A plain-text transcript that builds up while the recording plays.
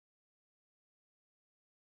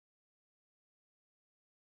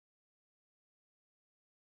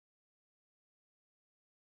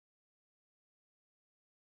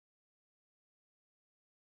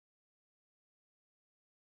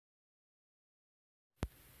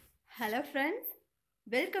Hello friends,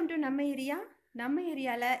 welcome to நம்ம area. நம்ம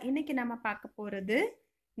ஏரியாவில் இன்னைக்கு நம்ம பார்க்க போகிறது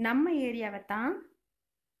நம்ம ஏரியாவை தான்.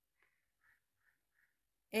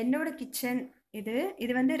 என்னோட கிச்சன்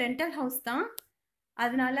இது வந்து ரெண்டல் ஹவுஸ் தான்.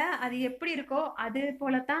 அதனால அது எப்படி இருக்கோ அது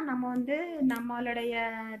போல தான் நம்ம வந்து நம்மளுடைய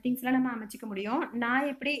திங்ஸ்லாம் நம்ம அமைச்சிக்க முடியும். நான்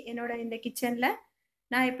எப்படி என்னோட இந்த கிச்சனில்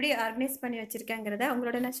நான் எப்படி ஆர்கனைஸ் பண்ணி வச்சுருக்கேங்கிறத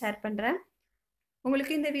உங்களோட நான் ஷேர் பண்ணுறேன்.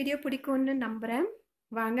 உங்களுக்கு இந்த வீடியோ பிடிக்கும்னு நம்புகிறேன்.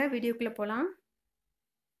 வாங்க வீடியோக்குள்ளே போகலாம்.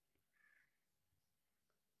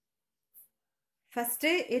 ஃபஸ்ட்டு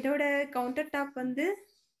என்னோட கவுண்டர் டாப் வந்து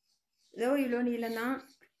இவ்வளோ நீளம் தான்,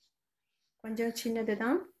 கொஞ்சம் சின்னது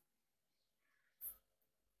தான்.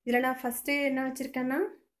 இதில் நான் ஃபஸ்ட்டு என்ன வச்சுருக்கேன்னா,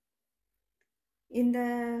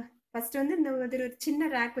 ஃபஸ்ட்டு வந்து ஒரு சின்ன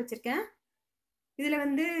ரேக் வச்சுருக்கேன். இதில்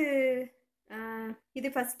வந்து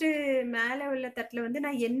இது ஃபஸ்ட்டு மேலே உள்ள தட்டில் வந்து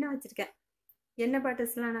நான் எண்ணெய் வச்சுருக்கேன். எண்ணெய்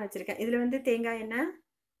பாட்டில்ஸ்லாம் நான் வச்சுருக்கேன். இதில் வந்து தேங்காய் எண்ணெய்,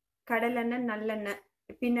 கடலெண்ணெய், நல்லெண்ணெய்,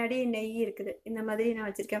 பின்னாடி நெய் இருக்குது. இந்த மாதிரி நான்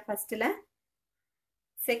வச்சுருக்கேன் ஃபஸ்ட்டில்.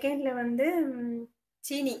 செகண்டில் வந்து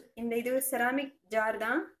சீனி. இது செராமிக் ஜார்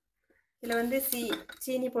தான். இதில் வந்து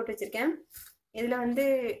சீனி போட்டு வச்சுருக்கேன். இதில் வந்து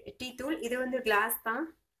டீ தூள், இது வந்து கிளாஸ் தான்.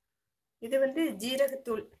 இது வந்து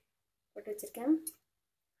ஜீரகத்தூள் போட்டு வச்சுருக்கேன்.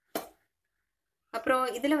 அப்புறம்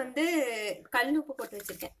இதில் வந்து கல் உப்பு போட்டு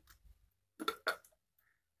வச்சுருக்கேன்.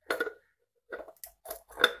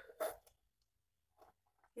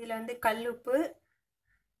 இதில் வந்து கல் உப்பு,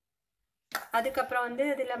 அதுக்கப்புறம் வந்து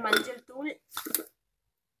இதில் மஞ்சள் தூள்,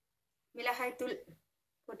 மிளகாய் தூள்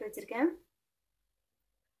போட்டு வச்சுருக்கேன்.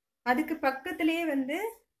 அதுக்கு பக்கத்துலேயே வந்து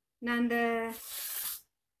நான் இந்த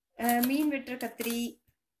மீன் வெட்டுற கத்திரி,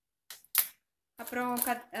 அப்புறம்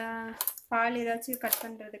பால் ஏதாச்சும் கட்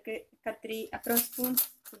பண்ணுறதுக்கு கத்திரி, அப்புறம் ஸ்பூன்,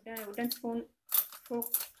 உடன் ஸ்பூன்,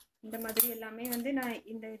 ஃபோக், இந்த மாதிரி எல்லாமே வந்து நான்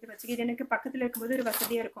இது வச்சுக்க. இது எனக்கு பக்கத்தில் இருக்கும்போது ஒரு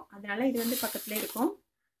வசதியாக இருக்கும், அதனால இது வந்து பக்கத்துலேயே இருக்கும்.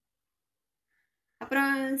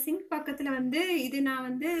 அப்புறம் சிங்க் பக்கத்தில் வந்து இது நான்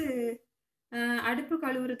வந்து அடுப்பு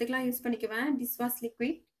கழுவுறதுக்கெலாம் யூஸ் பண்ணிக்குவேன், டிஷ்வாஷ்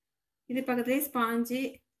லிக்விட். இது பக்கத்துலேயே ஸ்பாஞ்சு,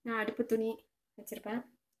 நான் அடுப்பு துணி வச்சுருப்பேன்.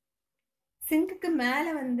 சிங்க்குக்கு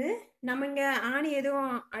மேலே வந்து நம்ம இங்கே ஆணி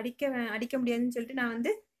எதுவும் அடிக்க முடியாதுன்னு சொல்லிட்டு நான்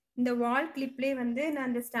வந்து இந்த வால் கிளிப்லேயே வந்து நான்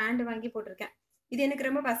இந்த ஸ்டாண்டு வாங்கி போட்டிருக்கேன். இது எனக்கு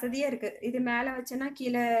ரொம்ப வசதியாக இருக்குது. இது மேலே வச்சேன்னா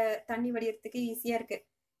கீழே தண்ணி வடிகிறதுக்கு ஈஸியாக இருக்குது.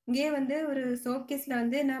 இங்கேயே வந்து ஒரு சோப் கேஸில்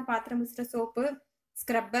வந்து நான் பாத்திரம் முடிச்சிட்ட சோப்பு,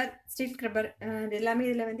 ஸ்க்ரப்பர், ஸ்டீல் ஸ்க்ரப்பர், இது எல்லாமே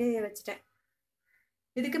இதில் வந்து வச்சுட்டேன்.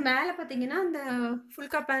 இதுக்கு மேலே பார்த்தீங்கன்னா இந்த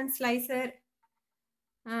ஃபுல்கா பேன் ஸ்லைசர்,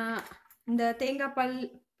 இந்த தேங்காய் பால்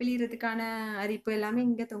பிழியறதுக்கான அரிப்பு எல்லாமே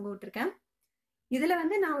இங்கே தொங்க விட்டுருக்கேன். இதில்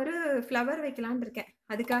வந்து நான் ஒரு ஃப்ளவர் வைக்கலான்னு இருக்கேன்.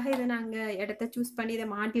 அதுக்காக இதை நான் அங்கே இடத்த சூஸ் பண்ணி இதை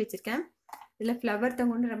மாட்டி வச்சுருக்கேன். இதில் ஃப்ளவர்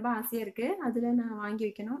தொங்கணுன்னு ரொம்ப ஆசையாக இருக்குது, அதில் நான் வாங்கி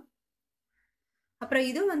வைக்கணும். அப்புறம்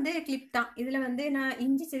இதுவும் வந்து கிளிப் தான். இதில் வந்து நான்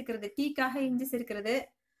இஞ்சி சேர்க்கிறது, டீக்காக இஞ்சி சேர்க்கிறது,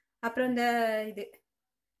 அப்புறம் இந்த இது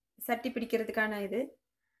சட்டி பிடிக்கிறதுக்கான இது,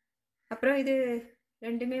 அப்புறம் இது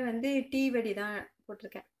ரெண்டுமே வந்து டீ வடி தான்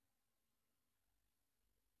போட்டிருக்கேன்.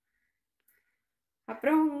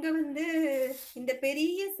 அப்புறம் இங்கே வந்து இந்த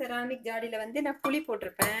பெரிய செராமிக் ஜாடியில் வந்து நான் புளி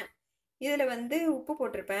போட்டிருப்பேன், இதில் வந்து உப்பு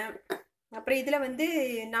போட்டிருப்பேன், அப்புறம் இதில் வந்து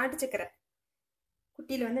நாட்டு சக்கரை,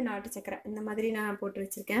 குட்டியில் வந்து நாட்டு சக்கரை, இந்த மாதிரி நான் போட்டு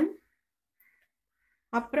வச்சுருக்கேன்.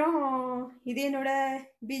 அப்புறம் இது என்னோட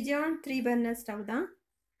பிஜான் 3 பர்னர் ஸ்டவ் தான்.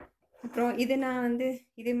 அப்புறம் இது நான் வந்து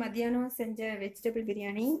இது மத்தியானம் செஞ்ச வெஜிடபிள்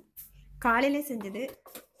பிரியாணி, காலையிலே செஞ்சது,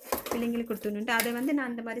 பிள்ளைங்களுக்கு கொடுத்துணுன்ட்டு அதை வந்து நான்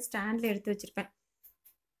அந்த மாதிரி ஸ்டாண்டில் எடுத்து வச்சுருப்பேன்.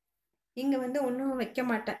 இங்கே வந்து ஒன்றும் வைக்க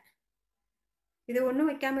மாட்டேன். இது ஒன்றும்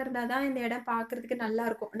வைக்காமல் இருந்தால் தான் இந்த இடம் பார்க்குறதுக்கு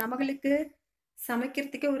நல்லாயிருக்கும். நம்மளுக்கு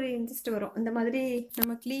சமைக்கிறதுக்கு ஒரு இன்ட்ரெஸ்ட் வரும். இந்த மாதிரி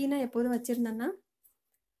நம்ம க்ளீனாக எப்போதும் வச்சுருந்தோன்னா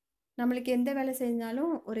நம்மளுக்கு எந்த வேலை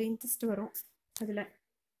செஞ்சாலும் ஒரு இன்ட்ரெஸ்ட் வரும். அதில்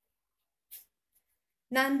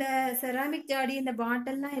நான் இந்த செராமிக் ஜாடி, இந்த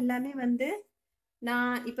பாட்டில்லாம் எல்லாமே வந்து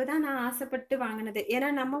நான் இப்போ தான் நான் ஆசைப்பட்டு வாங்கினது. ஏன்னா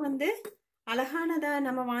நம்ம வந்து அழகானதை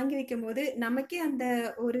நம்ம வாங்கி வைக்கும்போது நமக்கே அந்த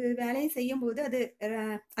ஒரு வேலையை செய்யும்போது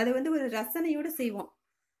அது வந்து ஒரு ரசனையோடு செய்வோம்.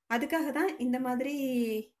 அதுக்காக தான் இந்த மாதிரி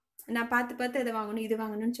நான் பார்த்து பார்த்து அதை வாங்கணும், இது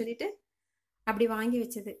வாங்கணும்னு சொல்லிட்டு அப்படி வாங்கி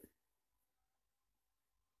வச்சது.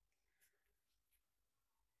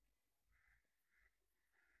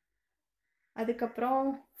 அதுக்கப்புறம்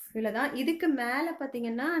இவ்வளோ தான். இதுக்கு மேலே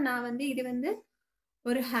பார்த்தீங்கன்னா நான் வந்து இது வந்து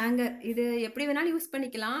ஒரு ஹேங்கர். இது எப்படி வேணாலும் யூஸ்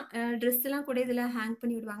பண்ணிக்கலாம். ட்ரெஸ்லாம் கூட இதில் ஹேங்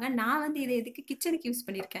பண்ணி விடுவாங்க. நான் வந்து இதை எதுக்கு கிச்சனுக்கு யூஸ்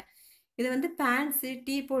பண்ணியிருக்கேன். இது வந்து பேன்ஸு,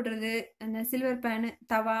 டீ போடுறது, அந்த சில்வர் பேனு,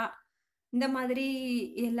 தவா, இந்த மாதிரி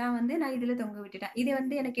எல்லாம் வந்து நான் இதில் தொங்க விட்டுட்டேன். இது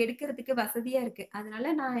வந்து எனக்கு எடுக்கிறதுக்கு வசதியாக இருக்குது,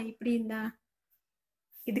 அதனால நான் இப்படி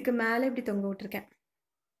இதுக்கு மேலே இப்படி தொங்க விட்டுருக்கேன்.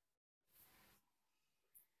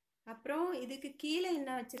 அப்புறம் இதுக்கு கீழே என்ன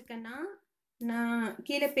வச்சுருக்கேன்னா, நான்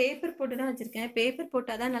கீழே பேப்பர் போட்டு தான் வச்சுருக்கேன். பேப்பர்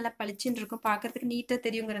போட்டால் தான் நல்லா பளிச்சுன்னு இருக்கும், பார்க்குறதுக்கு நீட்டாக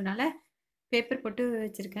தெரியுங்கிறனால பேப்பர் போட்டு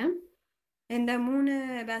வச்சுருக்கேன். இந்த 3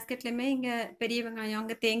 பேஸ்கெட்லையுமே இங்கே பெரிய வெங்காயம்,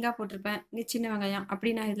 அங்கே தேங்காய் போட்டிருப்பேன், இங்கே சின்ன வெங்காயம்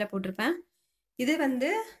அப்படி நான் இதில் போட்டிருப்பேன். இது வந்து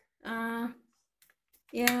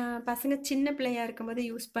என் பசங்க சின்ன பிள்ளையா இருக்கும்போது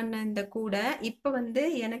யூஸ் பண்ண இந்த கூடை இப்போ வந்து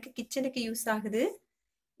எனக்கு கிச்சனுக்கு யூஸ் ஆகுது.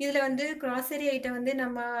 இதில் வந்து க்ராசரி ஐட்டம் வந்து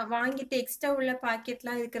நம்ம வாங்கிட்டு எக்ஸ்ட்ரா உள்ள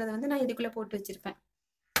பாக்கெட்லாம் இருக்கிறத வந்து நான் இதுக்குள்ளே போட்டு வச்சுருப்பேன்.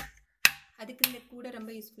 அதுக்கு இந்த கூடை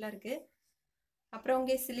ரொம்ப யூஸ்ஃபுல்லாக இருக்குது. அப்புறம்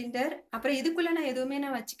இங்கே சிலிண்டர். அப்புறம் இதுக்குள்ளே நான் எதுவுமே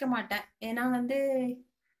நான் வச்சுக்க மாட்டேன். ஏன்னா வந்து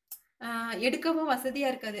எடுக்கவும்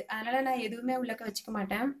வசதியாக இருக்காது. அதனால் நான் எதுவுமே உள்ளக்க வச்சுக்க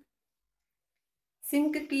மாட்டேன்.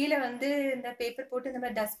 சிங்க்கு கீழே வந்து இந்த பேப்பர் போட்டு இந்த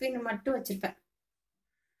மாதிரி டஸ்ட்பின் மட்டும் வச்சுருப்பேன்.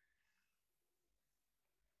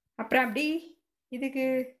 அப்புறம் அப்படி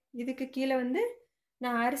இதுக்கு கீழே வந்து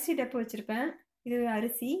நான் அரிசி டப்பு வச்சுருப்பேன். இது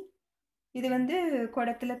அரிசி. இது வந்து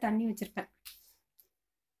குடத்துல தண்ணி வச்சுருப்பேன்.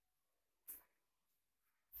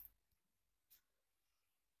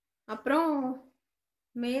 அப்புறம்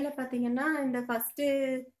மேலே பார்த்தீங்கன்னா இந்த ஃபஸ்ட்டு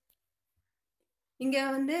இங்கே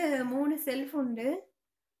வந்து 3 செல்ஃப் உண்டு.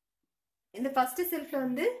 இந்த ஃபஸ்ட்டு செல்ஃபில்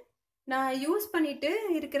வந்து நான் யூஸ் பண்ணிட்டு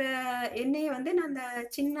இருக்கிற எண்ணெயை வந்து நான் அந்த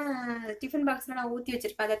சின்ன டிஃபன் பாக்ஸில் நான் ஊற்றி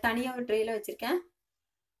வச்சுருப்பேன். அதை தனியாக ஒரு ட்ரேயில் வச்சுருக்கேன்.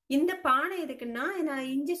 இந்த பானை எதுக்குன்னா நான்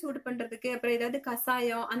இஞ்சி சூடு பண்ணுறதுக்கு, அப்புறம் ஏதாவது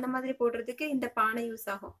கசாயம் அந்த மாதிரி போடுறதுக்கு இந்த பானை யூஸ்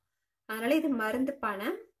ஆகும். அதனால இது மருந்து பானை.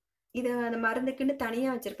 இது அந்த மருந்துக்குன்னு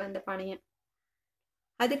தனியாக வச்சுருப்பேன் இந்த பானையை.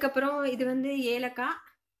 அதுக்கப்புறம் இது வந்து ஏலக்காய்,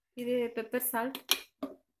 இது பெப்பர் சால்ட்,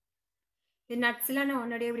 இது நட்ஸ்லாம் நான்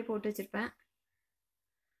ஒன்னாடியே இப்படி போட்டு வச்சுருப்பேன்.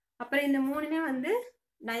 அப்புறம் இந்த 3மே வந்து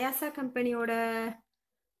நயாசா கம்பெனியோட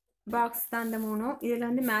பாக்ஸ் தான் இந்த 3ம். இதில்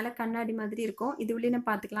வந்து மேலே கண்ணாடி மாதிரி இருக்கும். இது உள்ளே நான்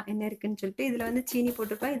பார்த்துக்கலாம் என்ன இருக்குன்னு சொல்லிட்டு. இதில் வந்து சீனி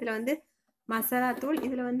போட்டிருப்பேன். இதில் வந்து மசாலா தூள்,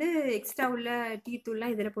 இதில் வந்து எக்ஸ்ட்ரா உள்ள டீ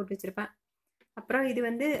தூள்லாம் இதில் போட்டு வச்சுருப்பேன். அப்புறம் இது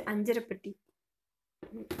வந்து அஞ்சரைப்பட்டி.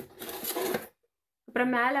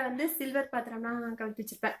 அப்புறம் மேலே வந்து சில்வர் பாத்திரம்லாம் கவிழ்த்து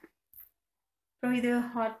வச்சுருப்பேன். அப்புறம் இது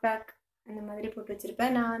ஹாட் பேக் அந்த மாதிரி போட்டு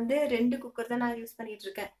வச்சுருப்பேன். நான் வந்து 2 குக்கர் தான் நான் யூஸ் பண்ணிகிட்டு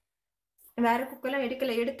இருக்கேன். வேறு குக்கர்லாம்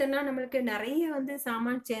எடுத்தேன்னா நம்மளுக்கு நிறைய வந்து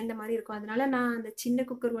சாமான் சேர்ந்த மாதிரி இருக்கும். அதனால நான் அந்த சின்ன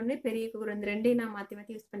குக்கர் ஒன்று, பெரிய குக்கர் வந்து 2யும் நான் மாற்றி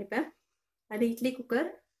மாற்றி யூஸ் பண்ணிப்பேன். அது இட்லி குக்கர்.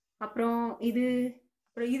 அப்புறம்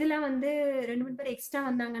இதெல்லாம் வந்து 2-3 பேர் எக்ஸ்ட்ரா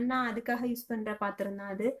வந்தாங்கன்னா அதுக்காக யூஸ் பண்ணுற பாத்திரம்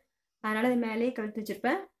தான் அது. அதனால் அது மேலேயே கவிழ்த்து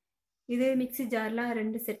வச்சுருப்பேன். இது மிக்சி ஜார்லாம்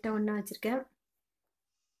 2 செட்டாக ஒன்றா வச்சுருக்கேன்.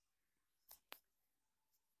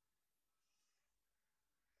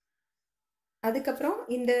 அதுக்கப்புறம்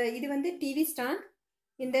இது வந்து டிவி ஸ்டாண்ட்.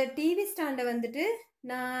 இந்த டிவி ஸ்டாண்டை வந்துட்டு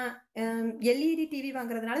நான் எல்இடி டிவி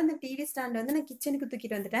வாங்குறதுனால இந்த டிவி ஸ்டாண்டை வந்து நான் கிச்சனுக்கு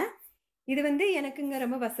தூக்கிட்டு வந்துட்டேன். இது வந்து எனக்குங்க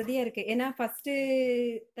ரொம்ப வசதியாக இருக்குது. ஏன்னா ஃபஸ்ட்டு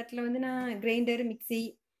தட்டில் வந்து நான் கிரைண்டர், மிக்சி,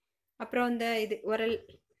 அப்புறம் அந்த இது உரல்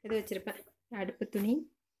இது வச்சுருப்பேன், அடுப்பு துணி.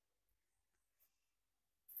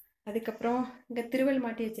 அதுக்கப்புறம் இங்கே திருவல்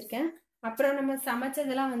மாட்டி வச்சுருக்கேன். அப்புறம் நம்ம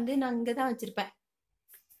சமைச்சதெல்லாம் வந்து நான் இங்கே தான் வச்சுருப்பேன்.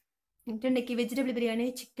 இன்னைக்கு வெஜிடபிள் பிரியாணி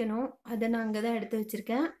சிக்கனும் அதை நான் அங்கே தான் எடுத்து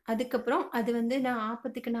வச்சுருக்கேன். அதுக்கப்புறம் அது வந்து நான்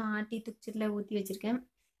ஆப்பத்துக்கு நான் ஆட்டி துச்சில் ஊற்றி வச்சுருக்கேன்.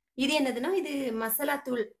 இது என்னதுன்னா இது மசாலா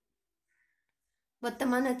தூள்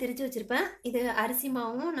மொத்தமாக நான் திரிச்சு வச்சுருப்பேன். இது அரிசி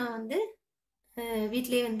மாவும் நான் வந்து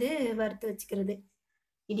வீட்டிலே வந்து வறுத்து வச்சுக்கிறது,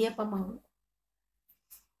 இடியாப்ப மாவும்.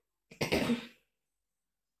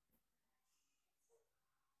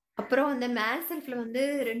 அப்புறம் அந்த மேல் செல்ஃபில் வந்து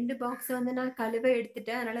 2 பாக்ஸ் வந்து நான் கழுவ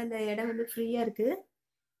எடுத்துட்டேன். அதனால் அந்த இடம் வந்து ஃப்ரீயாக இருக்குது.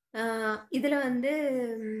 இதில் வந்து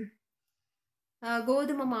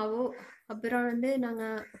கோதுமை மாவு, அப்புறம் வந்து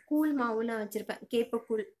நாங்கள் கூழ் மாவு நான் வச்சுருப்பேன்,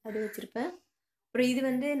 கேப்பக்கூழ் அது வச்சுருப்பேன். அப்புறம் இது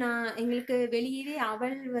வந்து நான் எங்களுக்கு வெளியவே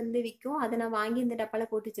அவல் வந்து விற்கும், அதை நான் வாங்கி இந்த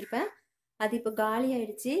டப்பாவில் போட்டு வச்சுருப்பேன். அது இப்போ காலி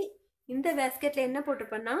ஆயிடுச்சு. இந்த பேஸ்கெட்டில் என்ன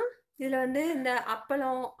போட்டிருப்பேன்னா இதில் வந்து இந்த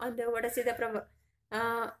அப்பளம் அந்த உடச்சது, அப்புறம்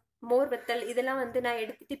மோர் வத்தல் இதெல்லாம் வந்து நான்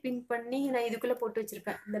எடுத்துகிட்டு பின் பண்ணி நான் இதுக்குள்ளே போட்டு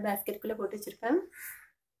வச்சுருப்பேன், இந்த பேஸ்கெட்டுக்குள்ளே போட்டு வச்சுருப்பேன்.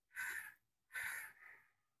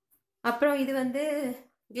 அப்புறம் இது வந்து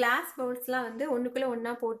கிளாஸ் பவுல்ஸ்லாம் வந்து ஒன்றுக்குள்ளே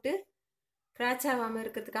ஒன்றா போட்டு கிராச் ஆகாமல்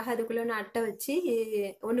இருக்கிறதுக்காக அதுக்குள்ளே ஒன்று அட்டை வச்சு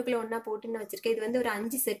ஒன்றுக்குள்ளே ஒன்றா போட்டு நான் வச்சுருக்கேன். இது வந்து ஒரு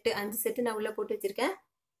 5 செட்டு நான் உள்ளே போட்டு வச்சுருக்கேன்.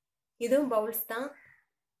 இதுவும் பவுல்ஸ் தான்,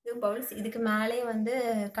 இதுவும் பவுல்ஸ். இதுக்கு மேலே வந்து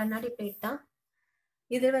கண்ணாடி பிளேட் தான்.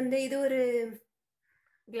 இது வந்து இது ஒரு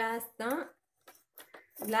கிளாஸ் தான்,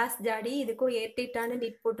 கிளாஸ் ஜாடி. இதுக்கும் ஏர்டைட்டான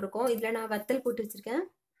லிட் போட்டிருக்கோம். இதில் நான் வத்தல் போட்டு வச்சுருக்கேன்.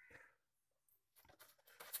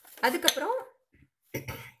 அதுக்கப்புறம்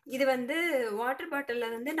இது வந்து வாட்டர்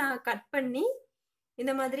பாட்டிலில் வந்து நான் கட் பண்ணி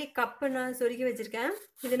இந்த மாதிரி கப்பு நான் சொருகி வச்சுருக்கேன்.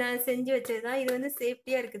 இது நான் செஞ்சு வச்சது தான். இது வந்து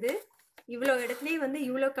சேஃப்டியாக இருக்குது. இவ்வளோ இடத்துலையே வந்து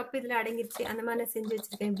இவ்வளோ கப்பு இதில் அடங்கிடுச்சு, அந்த மாதிரி நான் செஞ்சு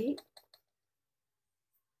வச்சுருக்கேன். இப்படி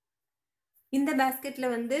இந்த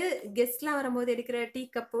பேஸ்கெட்டில் வந்து கெஸ்ட்லாம் வரும்போது எடுக்கிற டீ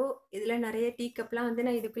கப்பு, இதில் நிறைய டீ கப்லாம் வந்து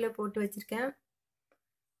நான் இதுக்குள்ளே போட்டு வச்சுருக்கேன்.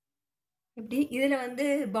 இப்படி இதில் வந்து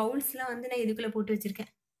பவுல்ஸ்லாம் வந்து நான் இதுக்குள்ளே போட்டு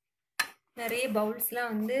வச்சுருக்கேன். நிறைய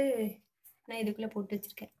பவுல்ஸ்லாம் வந்து நான் இதுக்குள்ளே போட்டு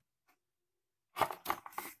வச்சுருக்கேன்.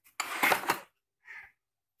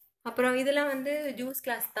 அப்புறம் இதெல்லாம் வந்து ஜூஸ்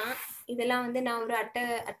கிளாஸ் தான். இதெல்லாம் வந்து நான் ஒரு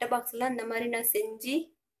அட்டை பாக்ஸ்ல இந்த மாதிரி நான் செஞ்சு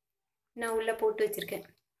நான் உள்ள போட்டு வச்சிருக்கேன்.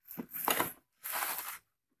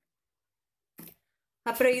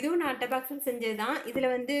 அப்புறம் இதுவும் நான் அட்டை பாக்ஸில் செஞ்சதுதான். இதுல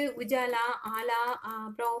வந்து உஜாலா, ஆலா,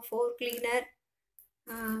 அப்புறம் ஃபோர் கிளீனர்,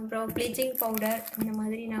 அப்புறம் ப்ளீச்சிங் பவுடர் இந்த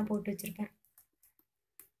மாதிரி நான் போட்டு வச்சிருக்கேன்.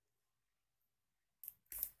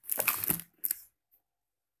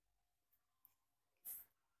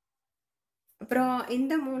 அப்புறம்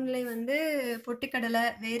இந்த மூணுல வந்து பொட்டுக்கடலை,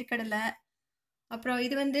 வேர்க்கடலை, அப்புறம்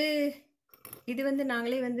இது வந்து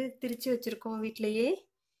நாங்களே வந்து திரிச்சு வச்சிருக்கோம் வீட்டிலேயே.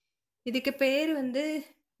 இதுக்கு பேர் வந்து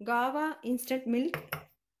காவா இன்ஸ்டன்ட் மில்க்.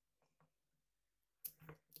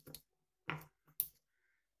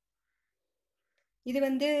 இது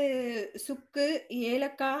வந்து சுக்கு,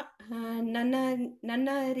 ஏலக்காய்,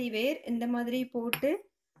 நன்னாரி வேர் இந்த மாதிரி போட்டு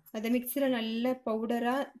அதை மிக்சியில் நல்ல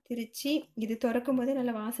பவுடராக திரிச்சு, இது திறக்கும் போதே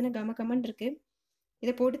நல்ல வாசனை கமகமன்னு இருக்கு.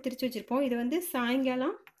 இதை போட்டு திரிச்சு வச்சிருப்போம். இது வந்து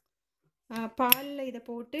சாயங்காலம் பாலில் இதை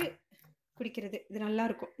போட்டு குடிக்கிறது. இது நல்லா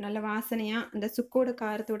இருக்கும், நல்ல வாசனையா அந்த சுக்கோட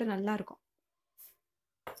காரத்தோட நல்லா இருக்கும்.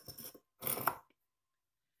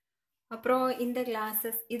 அப்புறம் இந்த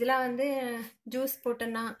கிளாஸஸ் இதெல்லாம் வந்து ஜூஸ்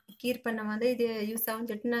போட்டேன்னா கீர் பண்ண மாதிரி இது யூஸ் ஆகும்னு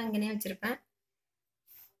சொல்லிட்டு நான் இங்கேயே வச்சிருப்பேன்.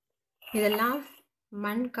 இதெல்லாம்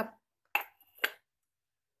மண் கப்.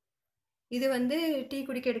 இது வந்து டீ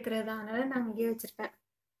குடிக்க எடுக்கிறதா, அதனால நான் இங்கேயே வச்சிருப்பேன்.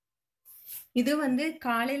 இது வந்து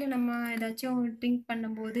காலையில நம்ம ஏதாச்சும் ட்ரிங்க்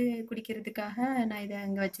பண்ணும்போது குடிக்கிறதுக்காக நான் இதை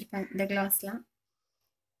அங்கே வச்சிருப்பேன், இந்த கிளாஸ்லாம்.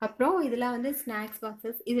 அப்புறம் இதெல்லாம் வந்து ஸ்நாக்ஸ்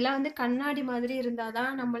பாக்ஸஸ். இதெல்லாம் வந்து கண்ணாடி மாதிரி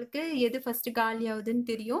இருந்தாதான் நம்மளுக்கு எது ஃபர்ஸ்ட் காலி ஆகுதுன்னு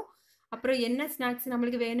தெரியும். அப்புறம் என்ன ஸ்நாக்ஸ்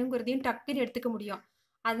நம்மளுக்கு வேணுங்கிறதையும் டக்குன்னு எடுத்துக்க முடியும்.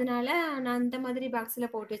 அதனால நான் இந்த மாதிரி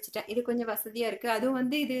பாக்ஸில் போட்டு வச்சுட்டேன். இது கொஞ்சம் வசதியாக இருக்குது. அதுவும்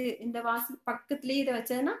வந்து இது இந்த வாசல் பக்கத்துலேயே இதை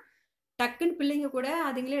வச்சதுன்னா டக்குன்னு பிள்ளைங்க கூட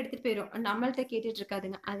அதுங்களே எடுத்துகிட்டு போயிடும், நம்மள்கிட்ட கேட்டுட்டு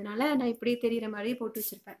இருக்காதுங்க. அதனால நான் இப்படி தெரிகிற மாதிரி போட்டு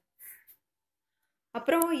வச்சுருப்பேன்.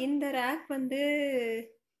 அப்புறம் இந்த ரேக் வந்து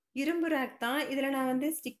இரும்பு ரேக் தான். இதில் நான் வந்து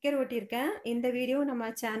ஸ்டிக்கர் ஒட்டியிருக்கேன். இந்த வீடியோ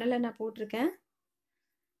நம்ம சேனலில் நான் போட்டிருக்கேன்.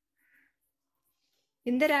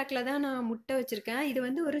 இந்த ரேக்கில் தான் நான் முட்டை வச்சுருக்கேன். இது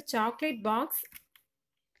வந்து ஒரு சாக்லேட் பாக்ஸ்.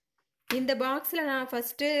 இந்த பாக்ஸில் நான்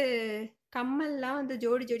ஃபஸ்ட்டு கம்மல்லாம் வந்து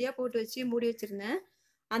ஜோடி ஜோடியாக போட்டு வச்சு மூடி வச்சுருந்தேன்.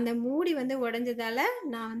 அந்த மூடி வந்து உடஞ்சதால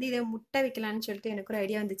நான் வந்து இதை முட்டை வைக்கலான்னு சொல்லிட்டு எனக்கு ஒரு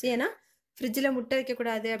ஐடியா வந்துச்சு. ஏன்னா ஃப்ரிட்ஜில் முட்டை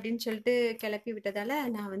வைக்கக்கூடாது அப்படின்னு சொல்லிட்டு கிளப்பி விட்டதால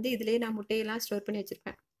நான் வந்து இதுலேயே நான் முட்டையெல்லாம் ஸ்டோர் பண்ணி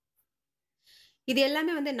வச்சுருப்பேன். இது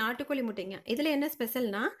எல்லாமே வந்து நாட்டுக்கோழி முட்டைங்க. இதில் என்ன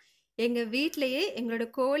ஸ்பெஷல்னா எங்கள் வீட்டிலையே எங்களோட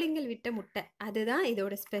கோழிங்கள் விட்ட முட்டை, அதுதான்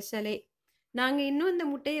இதோட ஸ்பெஷலே. நாங்கள் இன்னும் இந்த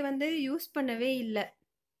முட்டையை வந்து யூஸ் பண்ணவே இல்லை.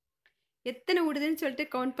 எத்தனை விடுதுன்னு சொல்லிட்டு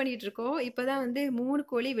கவுண்ட் பண்ணிட்டு இருக்கோம். இப்போ தான் வந்து 3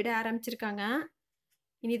 கோழி விட ஆரம்பிச்சிருக்காங்க.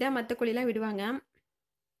 இனிதான் மற்ற கோழிலாம் விடுவாங்க.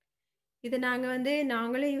 இதை நாங்கள் வந்து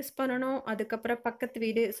நாங்களே யூஸ் பண்ணணும். அதுக்கப்புறம் பக்கத்து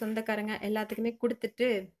வீடு சொந்தக்காரங்க எல்லாத்துக்குமே கொடுத்துட்டு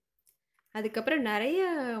அதுக்கப்புறம் நிறைய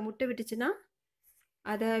முட்டை விட்டுச்சுன்னா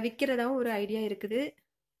அதை விற்கிறதாவும் ஒரு ஐடியா இருக்குது,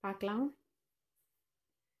 பார்க்கலாம்.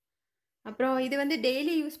 அப்புறம் இது வந்து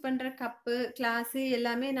டெய்லி யூஸ் பண்ணுற கப்பு, கிளாஸு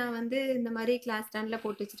எல்லாமே நான் வந்து இந்த மாதிரி கிளாஸ் ஸ்டாண்டில்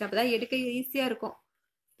போட்டு வச்சுட்டு அப்போ தான் எடுக்க ஈஸியாக இருக்கும்.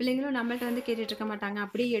 பிள்ளைங்களும் நம்மள்ட்ட வந்து கேட்டுட்டு இருக்க மாட்டாங்க.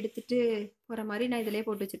 அப்படியே எடுத்துட்டு போகிற மாதிரி நான் இதிலே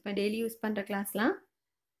போட்டு வச்சுருப்பேன் டெய்லி யூஸ் பண்ணுற கிளாஸ்லாம்.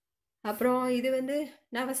 அப்புறம் இது வந்து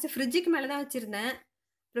நான் ஃபஸ்ட்டு ஃப்ரிட்ஜுக்கு மேலே தான் வச்சுருந்தேன்.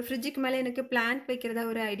 அப்புறம் ஃப்ரிட்ஜுக்கு மேலே எனக்கு பிளான்ட் வைக்கிறதா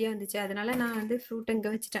ஒரு ஐடியா வந்துச்சு. அதனால நான் வந்து ஃப்ரூட்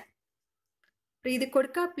இங்கே வச்சுட்டேன். அப்புறம் இது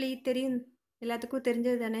கொடுக்காப்புளி தெரியும், எல்லாத்துக்கும்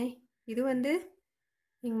தெரிஞ்சது தானே. இது வந்து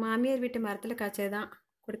எங்கள் மாமியார் வீட்டு மரத்தில் காய்ச்சது தான்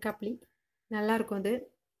கொடுக்காப்புளி, நல்லாயிருக்கும் அது.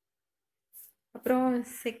 அப்புறம்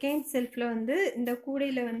செகண்ட் செல்ஃபில் வந்து இந்த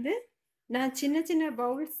கூடையில் வந்து நான் சின்ன சின்ன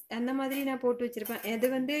பவுல்ஸ் அந்த மாதிரி நான் போட்டு வச்சுருப்பேன். இது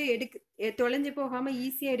வந்து தொலைஞ்சு போகாமல்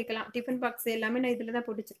ஈஸியாக எடுக்கலாம். டிஃபன் பாக்ஸ் எல்லாமே நான் இதில் தான்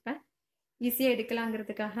போட்டு வச்சுருப்பேன், ஈஸியாக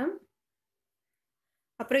எடுக்கலாங்கிறதுக்காக.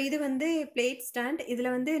 அப்புறம் இது வந்து பிளேட் ஸ்டாண்ட்.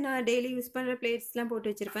 இதில் வந்து நான் டெய்லி யூஸ் பண்ணுற பிளேட்ஸ்லாம்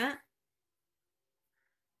போட்டு வச்சுருப்பேன்.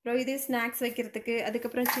 அப்புறம் இது ஸ்நாக்ஸ் வைக்கிறதுக்கு,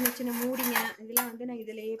 அதுக்கப்புறம் சின்ன சின்ன மூடிங்க இதெல்லாம் வந்து நான்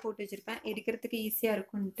இதிலேயே போட்டு வச்சுருப்பேன், எடுக்கிறதுக்கு ஈஸியாக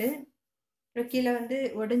இருக்கும்ன்ட்டு. அப்புறம் கீழே வந்து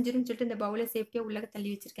உடஞ்சிருன்னு சொல்லிட்டு இந்த பவுலை சேஃப்டியாக உள்ளே தள்ளி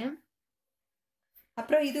வச்சுருக்கேன்.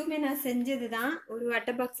 அப்புறம் இதுவுமே நான் செஞ்சது தான், ஒரு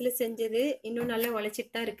அட்டை பாக்ஸில் செஞ்சது, இன்னும் நல்லா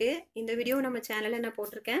உழைச்சிட்டு தான் இருக்குது. இந்த வீடியோ நம்ம சேனலில் நான்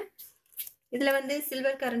போட்டிருக்கேன். இதில் வந்து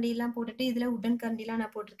சில்வர் கரண்டிலாம் போட்டுட்டு இதில் உடன் கரண்டிலாம்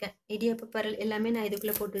நான் போட்டிருக்கேன். இடியப்ப பரல் எல்லாமே நான்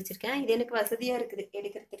இதுக்குள்ளே போட்டு வச்சுருக்கேன். இது எனக்கு வசதியாக இருக்குது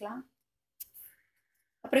எடுக்கிறதுக்கெலாம்.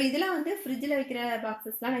 அப்புறம் இதெல்லாம் வந்து ஃப்ரிட்ஜில் வைக்கிற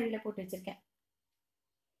பாக்ஸஸ்லாம் நான் இதில் போட்டு வச்சுருக்கேன்.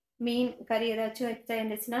 மீன் கறி ஏதாச்சும் எக்ஸ்ட்ரா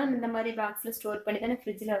இருந்துச்சுன்னா இந்த மாதிரி பாக்ஸில் ஸ்டோர் பண்ணி தான் நான்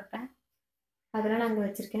ஃப்ரிட்ஜில் வைப்பேன், அதெல்லாம் நான் அங்கே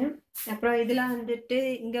வச்சுருக்கேன். அப்புறம் இதெல்லாம் வந்துட்டு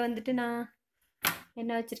இங்கே வந்துட்டு நான்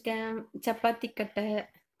என்ன வச்சுருக்கேன், சப்பாத்தி கட்டை,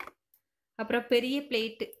 அப்புறம் பெரிய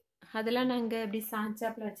பிளேட்டு அதெல்லாம் நான் இங்கே அப்படி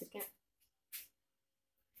சாஞ்சாப்பில் வச்சுருக்கேன்.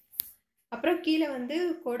 அப்புறம் கீழே வந்து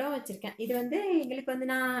குடம் வச்சுருக்கேன். இது வந்து எங்களுக்கு வந்து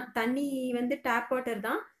நான் தண்ணி வந்து டேப் வாட்டர்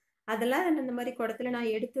தான், அதெல்லாம் இந்த மாதிரி குடத்துல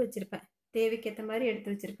நான் எடுத்து வச்சுருப்பேன், தேவைக்கேற்ற மாதிரி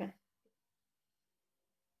எடுத்து வச்சுருப்பேன்.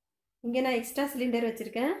 இங்கே நான் எக்ஸ்ட்ரா சிலிண்டர்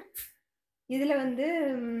வச்சுருக்கேன். இதில் வந்து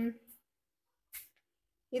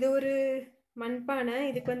இது ஒரு மண்பானை.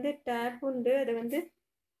 இதுக்கு வந்து டேப் உண்டு. அதை வந்து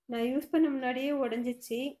நான் யூஸ் பண்ண முன்னாடியே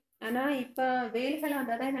உடஞ்சிச்சு. ஆனால் இப்போ வெயில் காலம்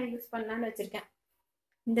வந்தால் தான் நான் யூஸ் பண்ணலான்னு வச்சுருக்கேன்.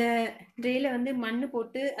 இந்த ட்ரேயில் வந்து மண்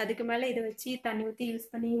போட்டு அதுக்கு மேலே இதை வச்சு தண்ணி ஊற்றி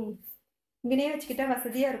யூஸ் பண்ணி இங்கேயே வச்சுக்கிட்டா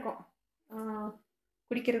வசதியாக இருக்கும்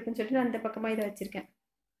குடிக்கிறதுக்குன்னு சொல்லிட்டு நான் அந்த பக்கமாக இதை வச்சுருக்கேன்.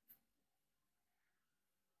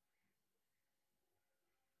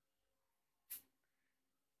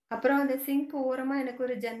 அப்புறம் அந்த சிங்க் ஓரமாக எனக்கு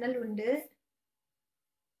ஒரு ஜன்னல் உண்டு.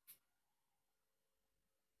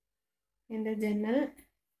 இந்த ஜன்னல்.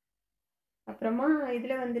 அப்புறமா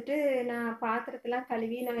இதில் வந்துட்டு நான் பாத்திரத்தெல்லாம்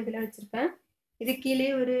கழுவி நான் இதில் வச்சுருப்பேன். இது கீழே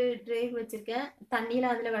ஒரு ட்ரே வச்சுருக்கேன். தண்ணியில்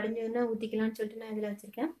அதில் வடிஞ்சதுன்னா ஊற்றிக்கலாம்னு சொல்லிட்டு நான் இதில்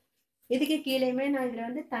வச்சுருக்கேன். இதுக்கு கீழேயுமே நான் இதில்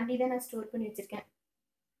வந்து தண்ணி தான் நான் ஸ்டோர் பண்ணி வச்சுருக்கேன்.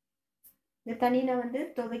 இந்த தண்ணி நான் வந்து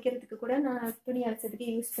துவைக்கிறதுக்கு கூட நான் துணி அலசதுக்கு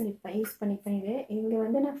யூஸ் பண்ணிப்பேன். இது இங்கே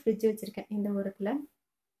வந்து நான் ஃப்ரிட்ஜ் வச்சுருக்கேன் இந்த ஓரத்தில்.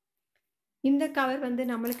 இந்த கவர் வந்து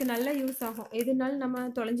நம்மளுக்கு நல்லா யூஸ் ஆகும். எதுனாலும் நம்ம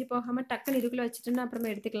தொலைஞ்சி போகாமல் டக்குன்னு இதுக்குள்ளே வச்சுட்டோன்னா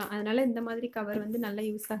அப்புறமா எடுத்துக்கலாம். அதனால் இந்த மாதிரி கவர் வந்து நல்லா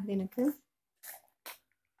யூஸ் ஆகுது எனக்கு.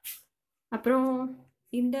 அப்புறம்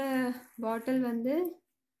இந்த பாட்டில் வந்து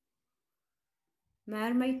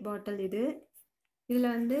மேர்மைட் பாட்டில்.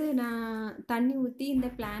 இதில் வந்து நான் தண்ணி ஊற்றி இந்த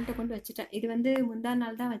பிளான்ட்டை கொண்டு வச்சுட்டேன். இது வந்து முந்தா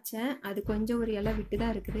நாள் தான் வச்சேன். அது கொஞ்சம் ஒரு இலை விட்டு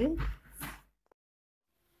தான் இருக்குது.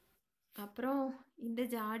 அப்புறம் இந்த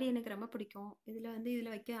ஜாடி எனக்கு ரொம்ப பிடிக்கும். இதில் வந்து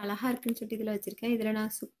இதில் வைக்க அழகாக இருக்குன்னு சொல்லிட்டு இதில் வச்சுருக்கேன். இதில்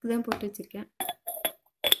நான் சுக்கு தான் போட்டு வச்சுருக்கேன்.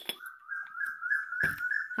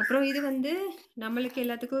 அப்புறம் இது வந்து நம்மளுக்கு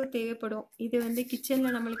எல்லாத்துக்கும் தேவைப்படும். இது வந்து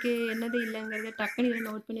கிச்சனில் நம்மளுக்கு என்னது இல்லைங்கிறத டக்குன்னு இதை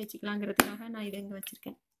நோட் பண்ணி வச்சுக்கலாங்கிறதுக்காக நான் இதை இங்கே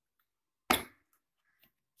வச்சுருக்கேன்.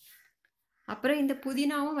 அப்புறம் இந்த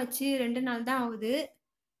புதினாவும் வச்சு 2 நாள் தான் ஆகுது.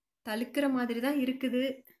 தழுக்கிற மாதிரி தான் இருக்குது.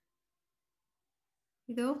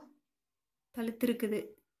 இதோ தழுத்துருக்குது.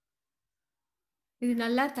 இது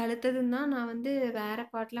நல்லா தழுத்ததுன்னு தான் நான் வந்து வேற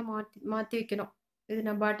பாட்டில் மாற்றி வைக்கணும். இது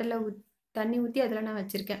நான் பாட்டிலில் தண்ணி ஊற்றி அதில் நான்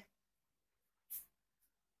வச்சுருக்கேன்.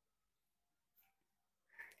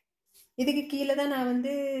 இதுக்கு கீழே தான் நான்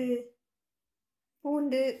வந்து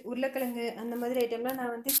பூண்டு, உருளைக்கிழங்கு அந்த மாதிரி ஐட்டம்லாம்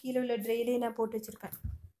நான் வந்து கீழே உள்ள ட்ரெயிலே நான் போட்டு வச்சுருப்பேன்.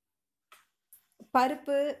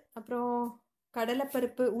 பருப்பு, அப்புறம்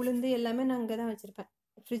கடலைப்பருப்பு, உளுந்து எல்லாமே நான் அங்கே தான் வச்சுருப்பேன்.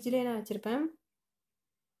 ஃப்ரிட்ஜ்லேயே நான் வச்சுருப்பேன்.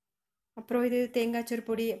 அப்புறம் இது தேங்காய் சோறு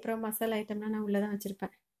பொடி, அப்புறம் மசாலா ஐட்டம்லாம் நான் உள்ளே தான்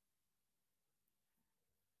வச்சுருப்பேன்.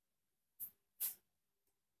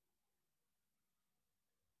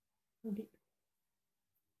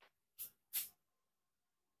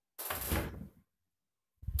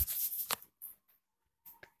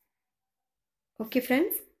 ஓகே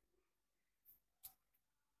ஃப்ரெண்ட்ஸ்,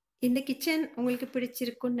 இந்த கிச்சன் உங்களுக்கு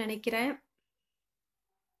பிடிச்சிருக்குன்னு நினைக்கிறேன்.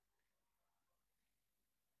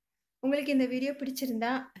 உங்களுக்கு இந்த வீடியோ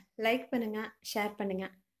பிடிச்சிருந்தா லைக் பண்ணுங்கள், ஷேர்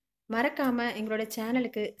பண்ணுங்கள். மறக்காமல் எங்களோட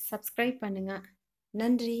சேனலுக்கு சப்ஸ்கிரைப் பண்ணுங்கள்.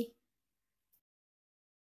 நன்றி.